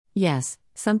Yes,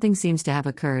 something seems to have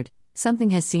occurred,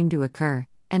 something has seemed to occur,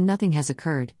 and nothing has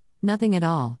occurred, nothing at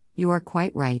all. You are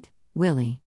quite right,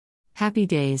 Willie. Happy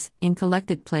Days, in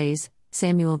Collected Plays,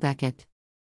 Samuel Beckett.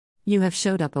 You have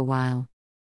showed up a while.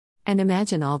 And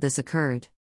imagine all this occurred.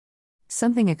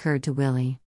 Something occurred to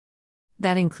Willie.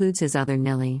 That includes his other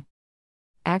Nilly.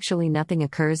 Actually, nothing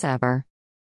occurs ever.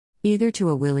 Either to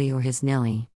a Willie or his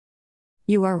Nilly.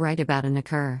 You are right about an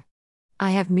occur.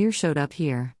 I have mere showed up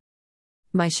here.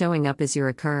 My showing up is your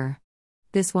occur.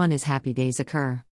 This one is Happy Days occur.